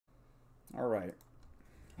Alright.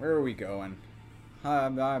 Where are we going?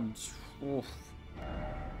 I'm oof,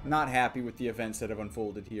 not happy with the events that have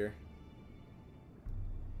unfolded here.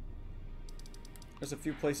 There's a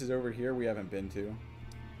few places over here we haven't been to.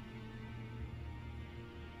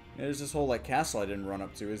 Yeah, there's this whole like castle I didn't run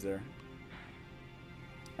up to, is there?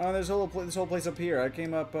 Oh, there's this whole place up here. I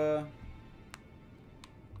came up.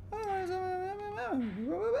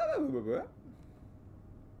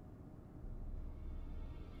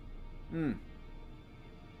 Hmm.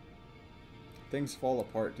 Things fall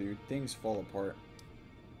apart, dude. Things fall apart.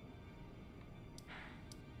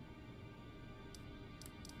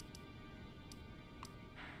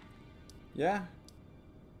 Yeah.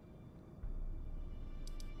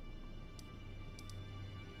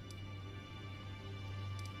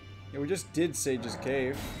 Yeah, we just did Sage's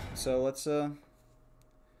Cave, so let's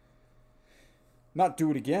not do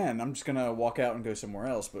it again. I'm just gonna walk out and go somewhere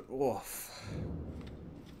else, but oof.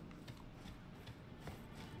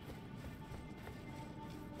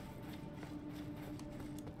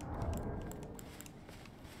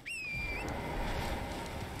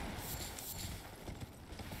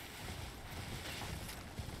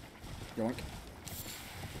 Yoink.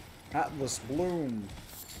 Atlas Bloom.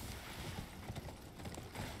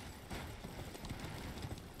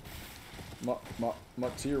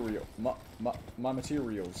 Material. My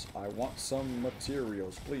materials. I want some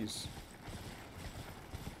materials, please.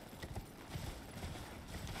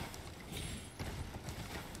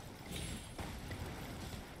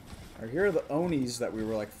 Alright, here are the Onis that we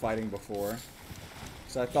were like fighting before.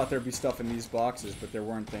 So I thought there'd be stuff in these boxes, but there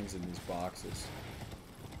weren't things in these boxes.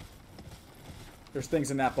 There's things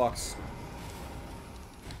in that box.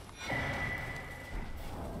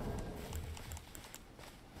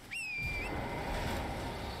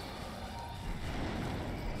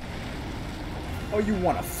 Oh, you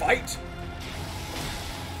want to fight?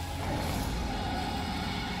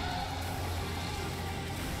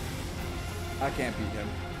 I can't beat him.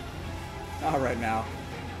 Not right now.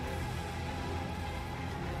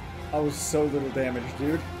 I was so little damage,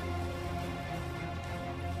 dude.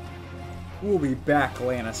 We'll be back,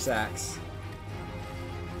 Lana Sachs.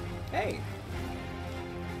 Hey.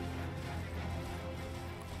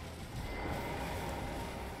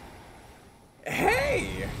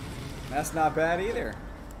 Hey! That's not bad either.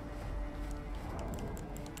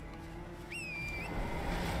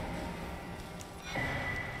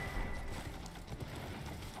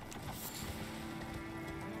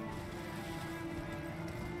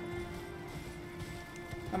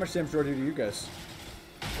 How much damage do I do to you guys?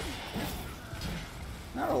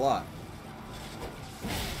 Not a lot.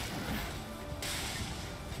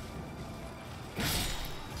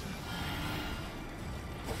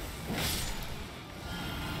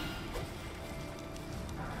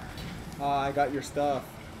 Ah, I got your stuff.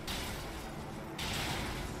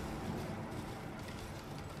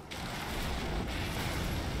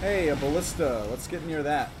 Hey, a ballista. Let's get near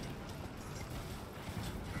that.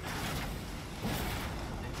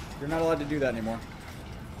 You're not allowed to do that anymore.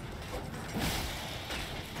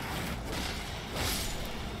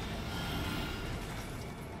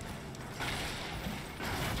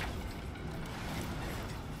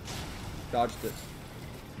 Dodged it.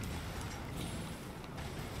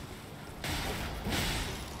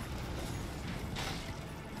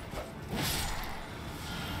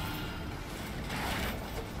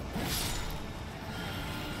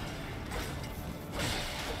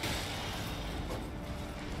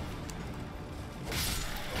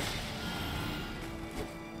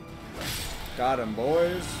 Got him,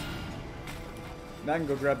 boys. Now I can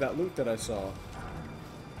go grab that loot that I saw.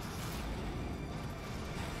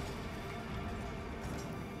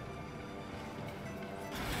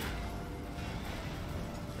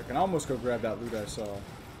 I can almost go grab that loot I saw.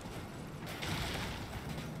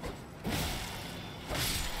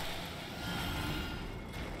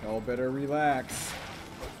 Y'all better relax.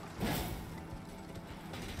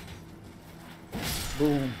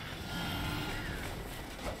 Boom.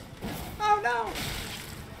 Oh no!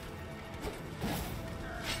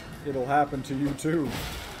 It'll happen to you too.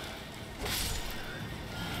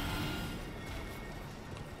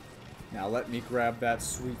 Now let me grab that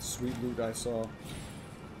sweet, sweet loot I saw.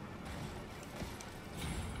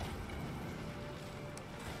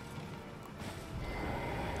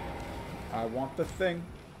 I want the thing.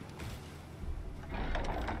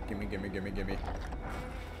 Gimme, gimme, gimme, gimme.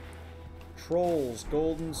 Trolls,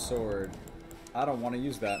 golden sword. I don't want to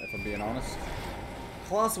use that, if I'm being honest.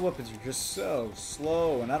 Colossal weapons are just so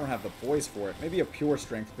slow, and I don't have the poise for it. Maybe a pure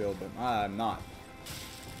strength build, but I'm not.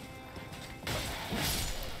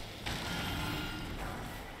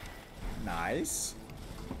 Nice.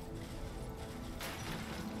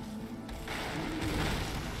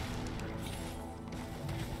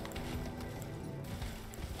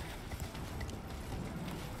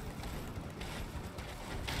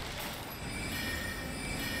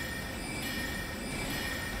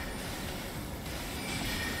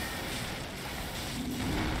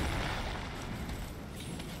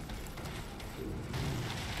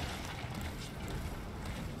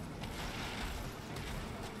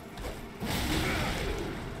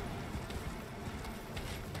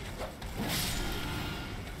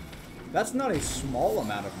 That's not a small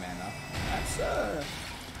amount of mana.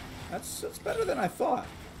 That's better than I thought.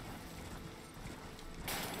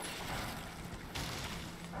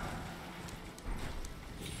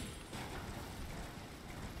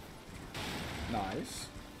 Nice.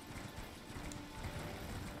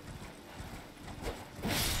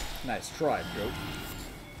 Nice try, goat.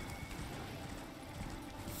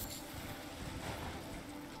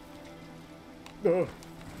 Ugh.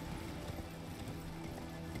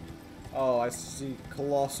 Oh, I see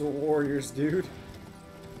colossal warriors, dude.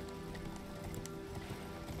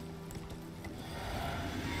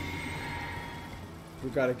 We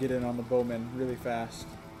gotta get in on the bowmen really fast.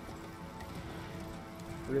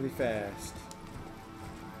 Really fast.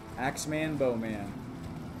 Axeman, bowman.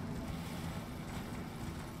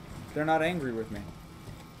 They're not angry with me.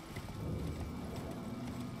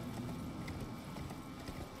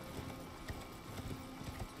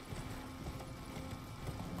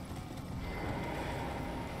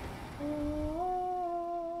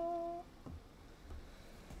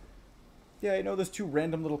 Yeah, you know those two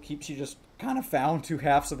random little keeps you just kind of found 2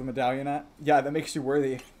 halves of the medallion at? Yeah, that makes you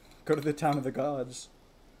worthy. Go to the town of the gods.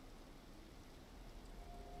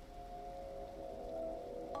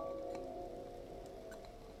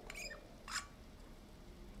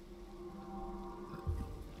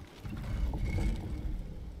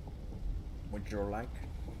 Would you like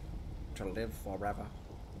to live forever?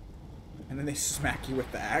 And then they smack you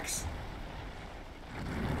with the axe.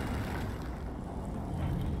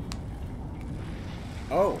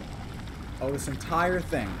 Oh. Oh, this entire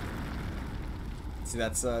thing. See,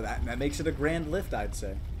 that's that makes it a grand lift, I'd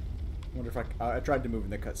say. I wonder if I tried to move in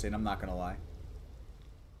the cutscene, I'm not gonna lie.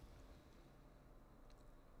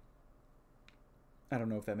 I don't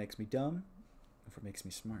know if that makes me dumb, or if it makes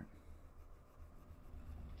me smart.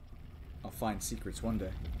 I'll find secrets one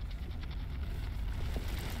day.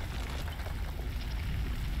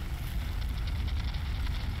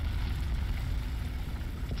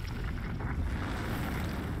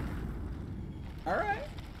 Alright.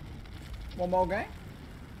 One more game.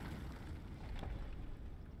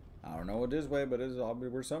 I don't know what this way, but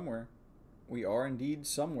we're somewhere. We are indeed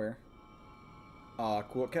somewhere. Aw,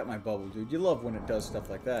 cool. It kept my bubble, dude. You love when it does stuff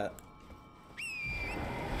like that.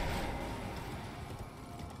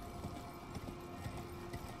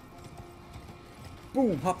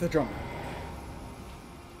 Boom! Hop the drum.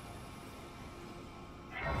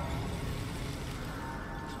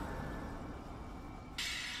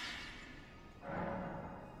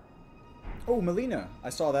 Oh, Melina! I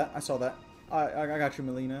saw that. I saw that. I got you,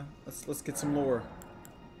 Melina. Let's get some lore.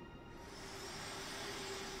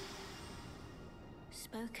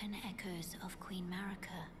 Spoken echoes of Queen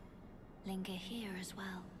Marika linger here as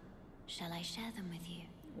well. Shall I share them with you?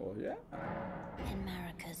 Well, yeah. In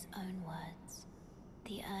Marika's own words,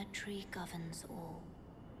 the Erd Tree governs all.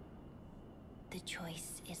 The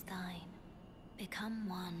choice is thine. Become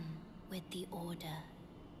one with the Order,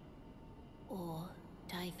 or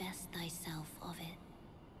divest thyself of it,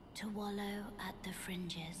 to wallow at the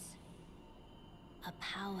fringes, a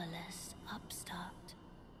powerless upstart.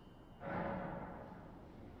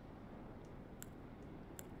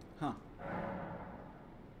 Huh.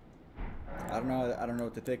 I don't know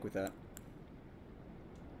what to take with that.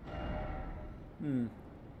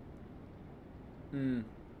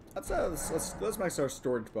 Let's max our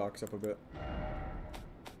storage box up a bit.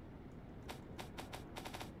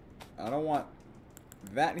 I don't want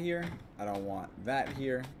that here. I don't want that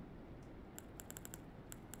here.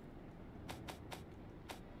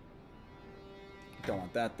 Don't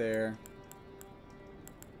want that there.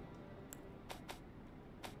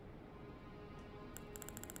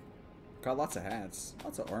 Got lots of hats.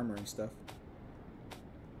 Lots of armor and stuff.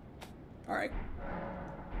 Alright.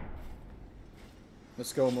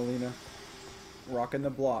 Let's go, Melina. Rocking the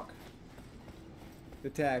block. The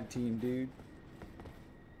tag team, dude.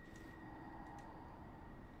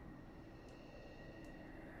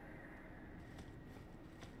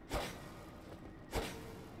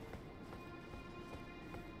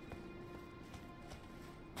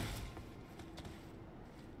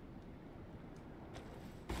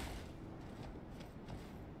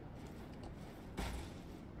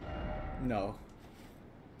 No.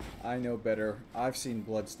 I know better. I've seen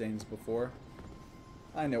bloodstains before.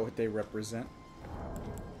 I know what they represent.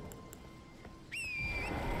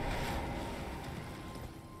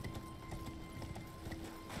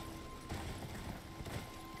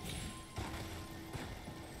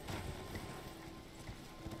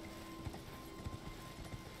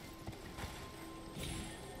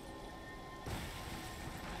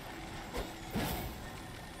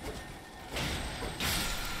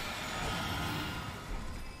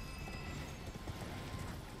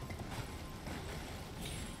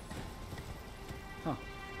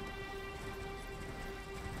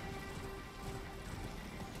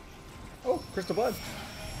 Oh, crystal bud.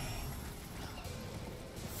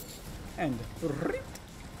 And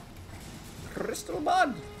crystal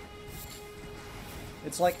bud.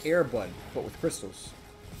 It's like air bud, but with crystals.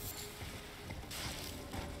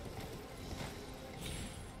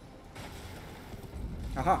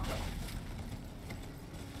 Aha.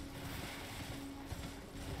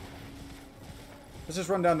 Let's just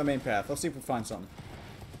run down the main path. Let's see if we find something.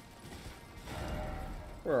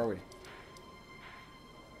 Where are we?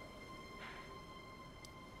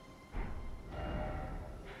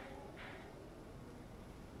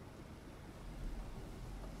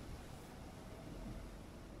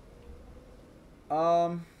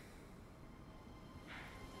 Oh!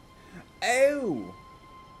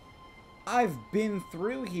 I've been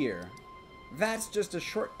through here. That's just a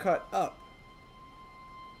shortcut up.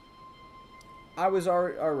 I was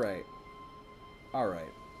already... Alright.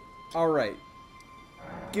 Alright. Alright.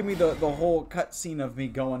 Give me the whole cutscene of me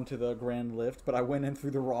going to the grand lift, but I went in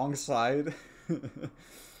through the wrong side.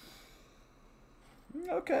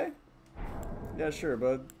 Okay. Yeah, sure,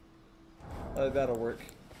 bud. That'll work.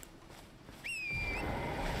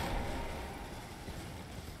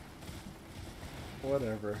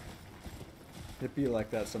 Whatever. It be like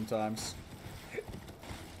that sometimes.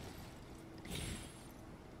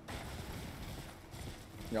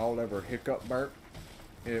 Y'all ever hiccup burp?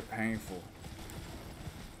 It painful.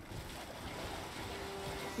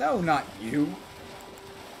 No, not you.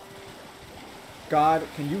 God,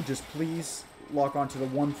 can you just please lock onto the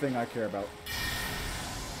one thing I care about?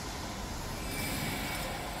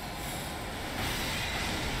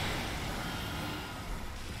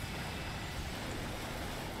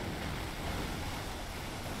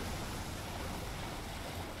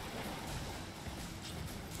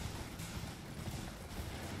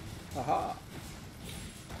 Aha.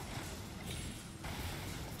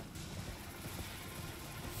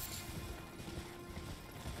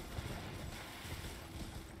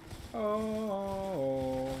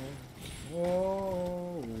 Oh, oh,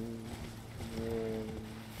 oh.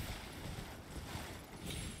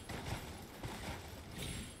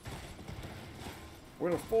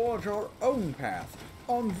 We'll forge our own path.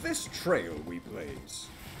 On this trail we blaze.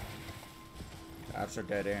 That's a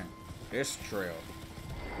dead end. This trail.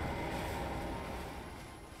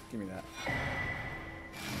 Give me that.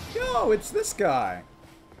 Yo, it's this guy.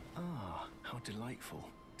 Ah, how delightful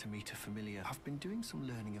to meet a familiar. I've been doing some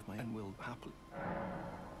learning of my own, will happily.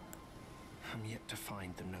 I'm yet to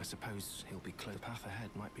find them. I suppose he'll be close. The path ahead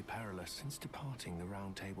might be perilous. Since departing the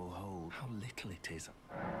round table hold, how little it is.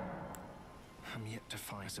 I'm yet to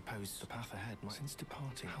find. I suppose the path ahead might. Since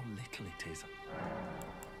departing, how little it is.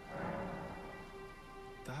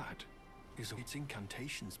 That is. Its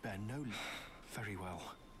incantations bear no. Very well.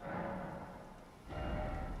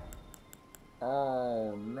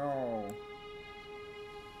 Oh no.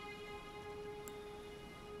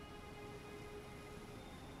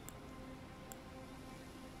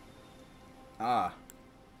 Ah.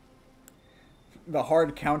 The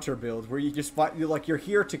hard counter build where you just fight, you're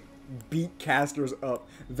here to beat casters up.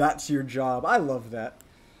 That's your job. I love that.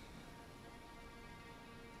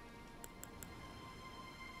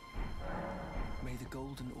 May the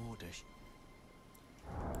golden order.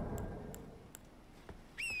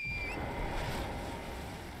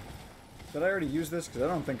 Did I already use this? Because I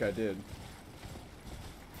don't think I did.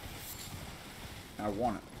 I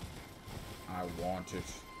want it. I want it.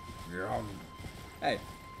 Yum. Hey.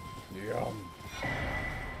 Yum.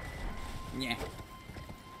 Yeah.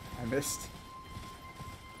 I missed.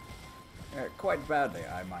 Quite badly,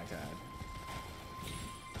 I might add.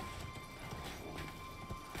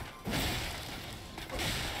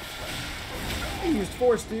 I used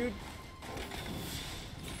force, dude.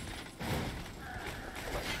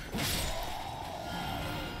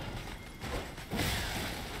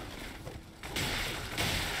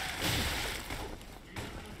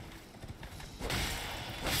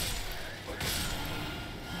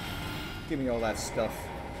 Give me all that stuff.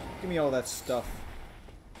 Give me all that stuff.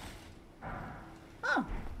 Oh,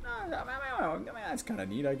 that's kind of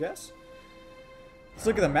neat, I guess. Let's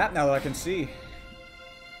look at the map now that I can see.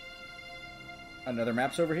 Another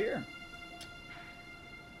map's over here.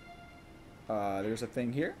 There's a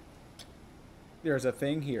thing here. There's a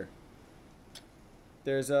thing here.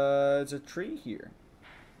 There's a tree here.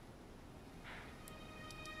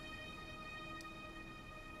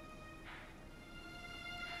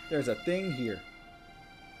 There's a thing here.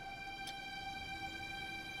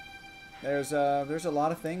 There's a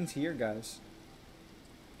lot of things here, guys.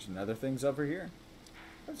 There's another thing's over here.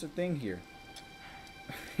 There's a thing here.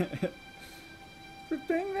 There's a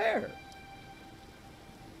thing there.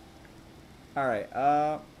 Alright,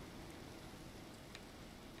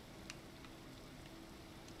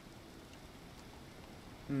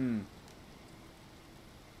 Hmm.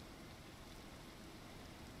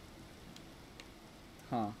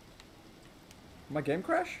 Huh. My game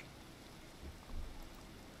crash?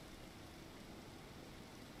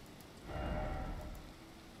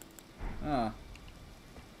 Ah.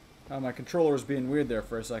 Oh, my controller was being weird there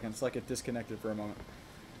for a second. It's like it disconnected for a moment.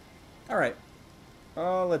 Alright.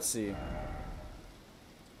 Let's see.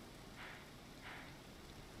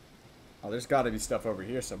 Oh, there's got to be stuff over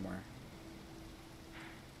here somewhere.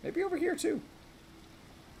 Maybe over here, too.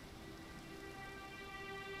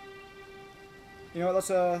 You know what,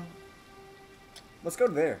 let's go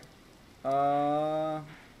to there. I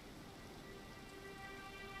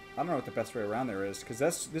don't know what the best way around there is, because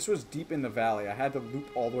this was deep in the valley. I had to loop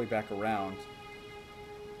all the way back around.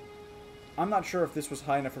 I'm not sure if this was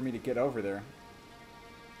high enough for me to get over there.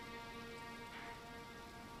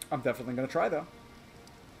 I'm definitely going to try, though.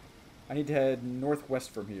 I need to head northwest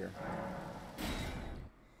from here.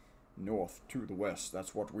 North to the west,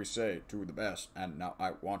 that's what we say, to the best. And now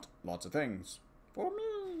I want lots of things. For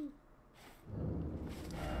me.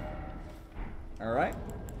 Alright.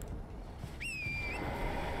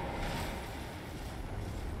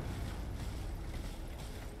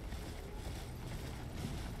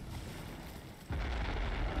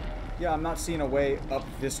 Yeah, I'm not seeing a way up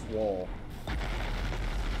this wall.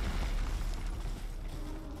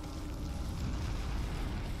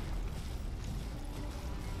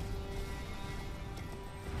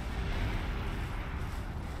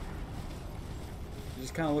 It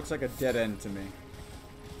just kind of looks like a dead end to me.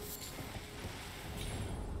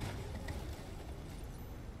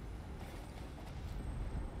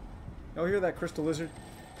 Y'all hear that crystal lizard?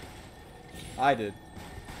 I did.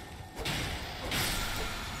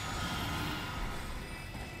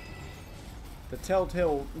 The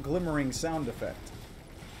telltale glimmering sound effect.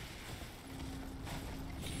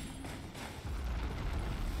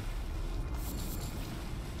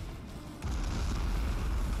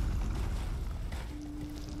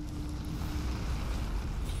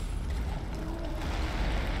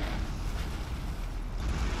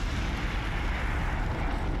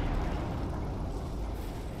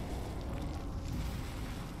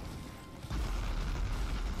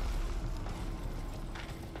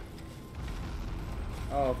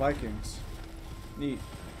 Oh, Vikings. Neat.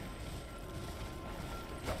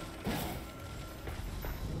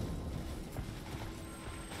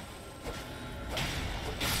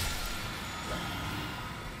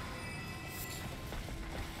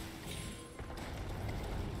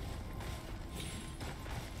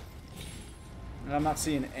 And I'm not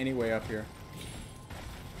seeing any way up here.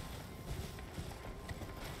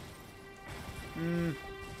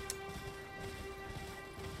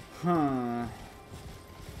 Huh.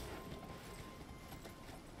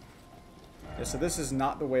 Yeah, so this is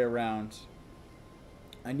not the way around.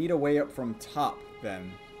 I need a way up from top,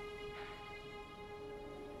 then.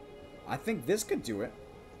 I think this could do it.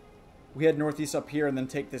 We head northeast up here and then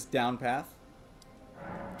take this down path.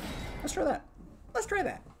 Let's try that. Let's try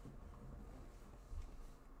that.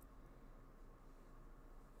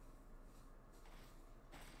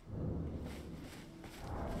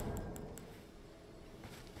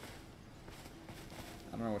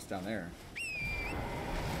 I don't know what's down there.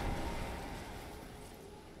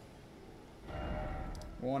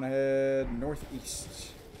 Want to head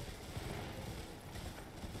northeast.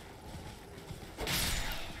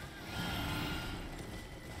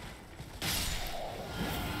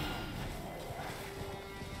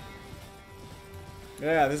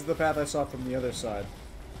 Yeah, this is the path I saw from the other side.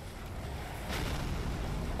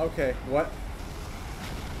 Okay, what?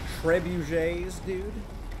 Trebuchets, dude?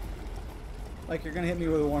 Like you're gonna hit me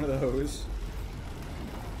with one of those.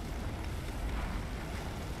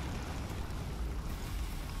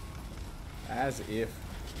 As if.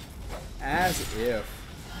 As if.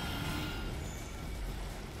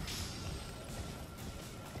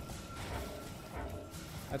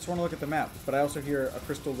 I just want to look at the map, but I also hear a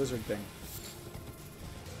crystal lizard thing.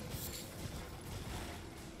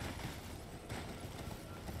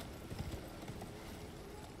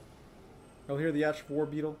 You'll hear the ash war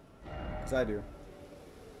beetle? Because I do.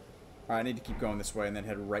 Alright, I need to keep going this way and then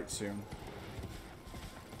head right soon.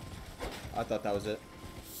 I thought that was it.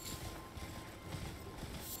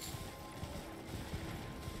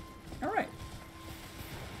 Alright.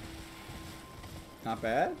 Not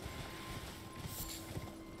bad.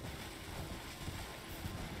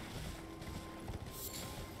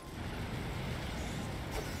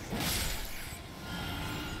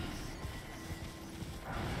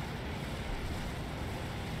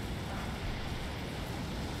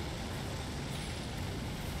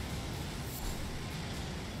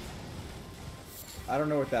 I don't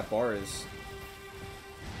know what that bar is.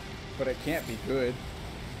 But it can't be good.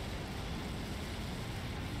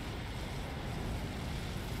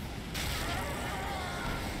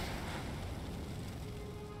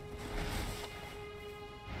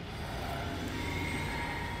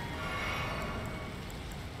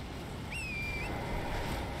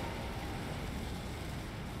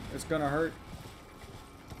 It's gonna hurt.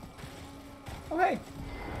 Oh, hey.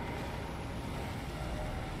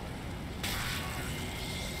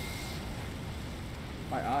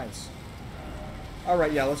 My eyes.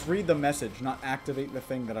 Alright, yeah, let's read the message, not activate the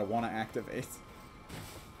thing that I want to activate.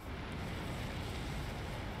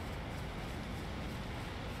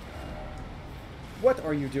 What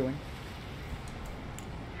are you doing?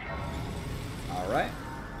 Alright.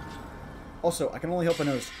 Also, I can only help but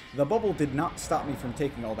notice, the bubble did not stop me from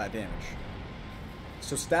taking all that damage.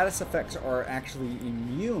 So status effects are actually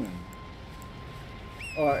immune.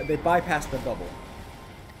 They bypass the bubble.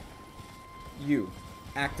 You.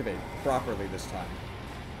 Activate properly this time.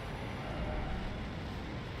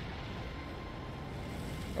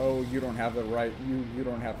 Oh, you don't have the right. You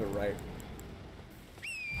don't have the right.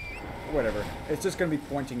 Whatever. It's just gonna be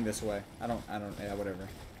pointing this way. Yeah, whatever.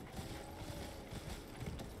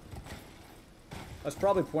 That's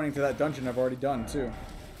probably pointing to that dungeon I've already done, too.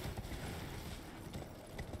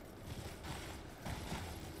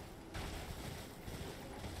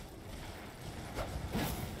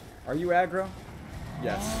 Are you aggro?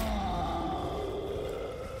 Yes.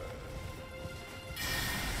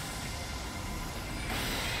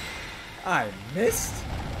 I missed?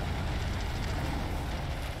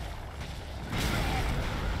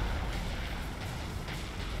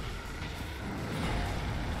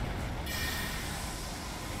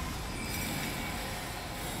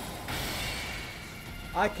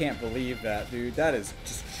 I can't believe that, dude. That is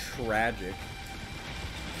just tragic.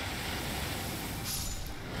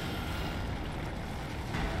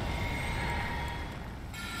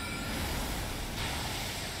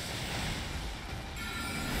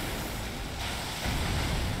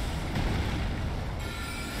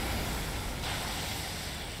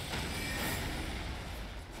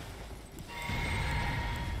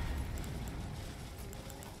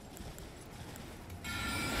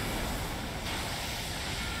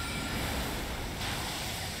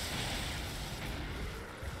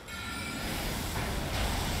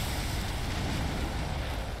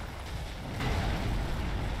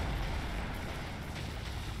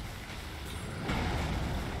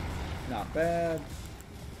 Not bad.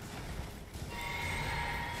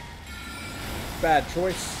 Bad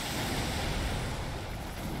choice.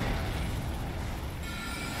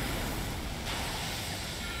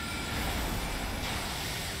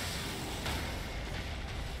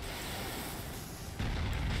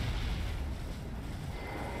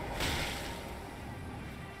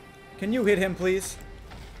 Can you hit him, please?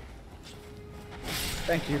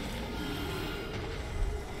 Thank you.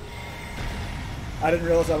 I didn't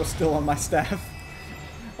realize I was still on my staff.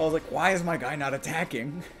 I was like, why is my guy not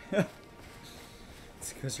attacking?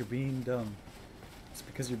 It's because you're being dumb. It's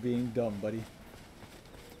because you're being dumb, buddy.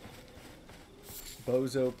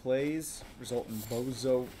 Bozo plays result in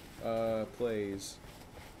Bozo plays.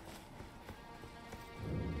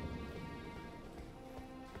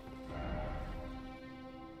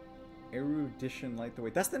 Erudition light the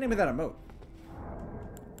way. That's the name of that emote.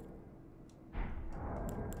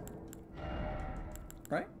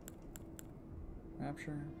 Right?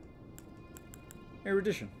 Rapture.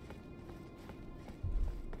 Erudition.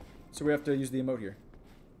 So we have to use the emote here.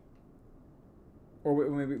 Or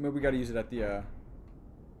maybe we gotta use it at the,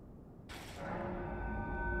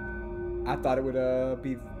 I thought it would,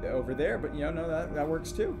 be over there, but, you know, no, that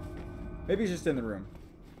works too. Maybe it's just in the room.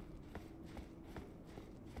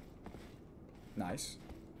 Nice.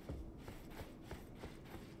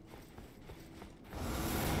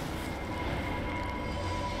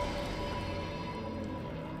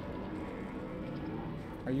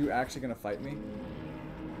 Are you actually gonna fight me?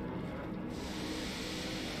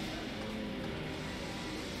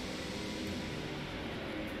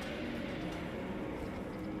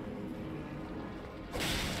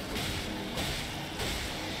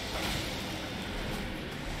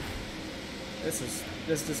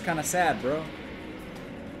 This is kind of sad, bro.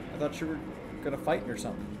 I thought you were gonna fight me or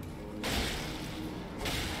something.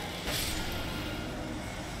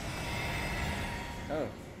 Oh.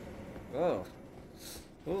 Oh.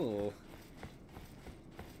 Ooh.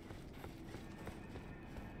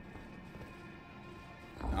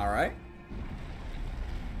 All right.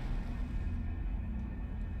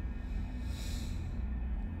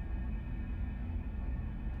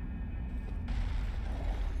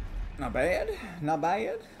 Not bad. Not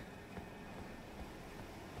bad.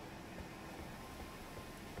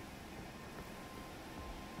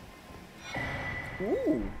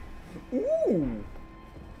 Ooh. Ooh.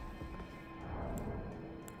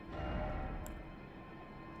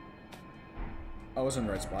 I was in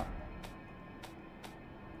the right spot.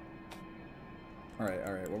 Alright,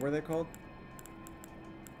 alright. What were they called?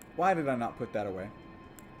 Why did I not put that away?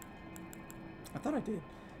 I thought I did.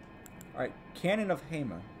 Alright. Cannon of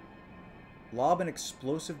Hema. Lob an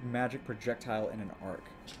explosive magic projectile in an arc.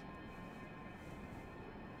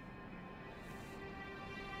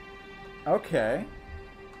 Okay.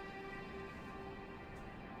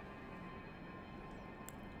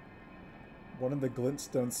 One of the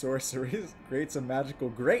glintstone sorceries creates a magical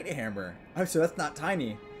great hammer. Oh, so that's not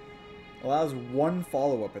tiny. Allows one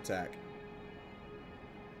follow-up attack.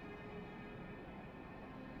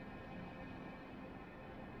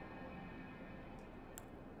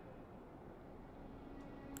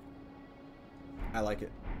 I like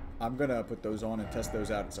it. I'm gonna put those on and test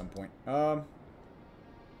those out at some point.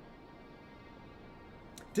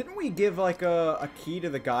 Didn't we give like a key to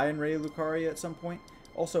the guy in Ray Lucaria at some point?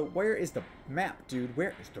 Also, where is the map, dude?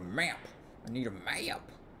 Where is the map? I need a map.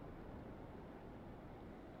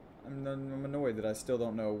 I'm annoyed that I still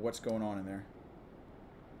don't know what's going on in there.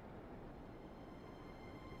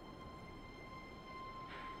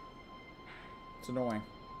 It's annoying.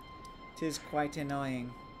 'Tis quite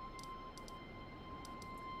annoying.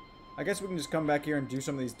 I guess we can just come back here and do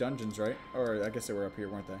some of these dungeons, right? Or I guess they were up here,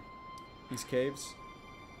 weren't they? These caves.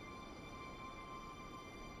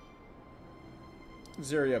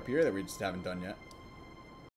 There's an area up here that we just haven't done yet.